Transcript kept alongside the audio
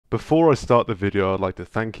Before I start the video, I'd like to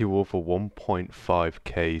thank you all for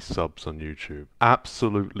 1.5k subs on YouTube.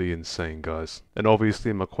 Absolutely insane, guys. And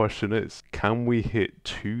obviously my question is, can we hit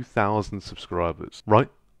 2,000 subscribers? Right,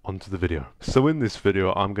 onto the video. So in this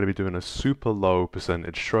video, I'm going to be doing a super low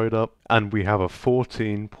percentage trade up, and we have a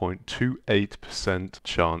 14.28%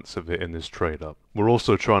 chance of hitting this trade up. We're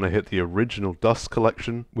also trying to hit the original Dust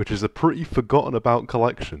collection, which is a pretty forgotten about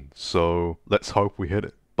collection, so let's hope we hit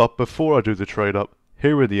it. But before I do the trade up,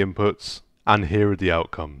 here are the inputs, and here are the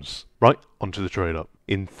outcomes. Right, onto the trade up.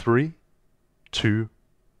 In 3, 2,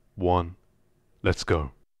 1, let's go.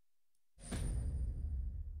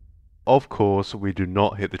 Of course, we do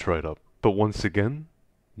not hit the trade up, but once again,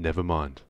 never mind.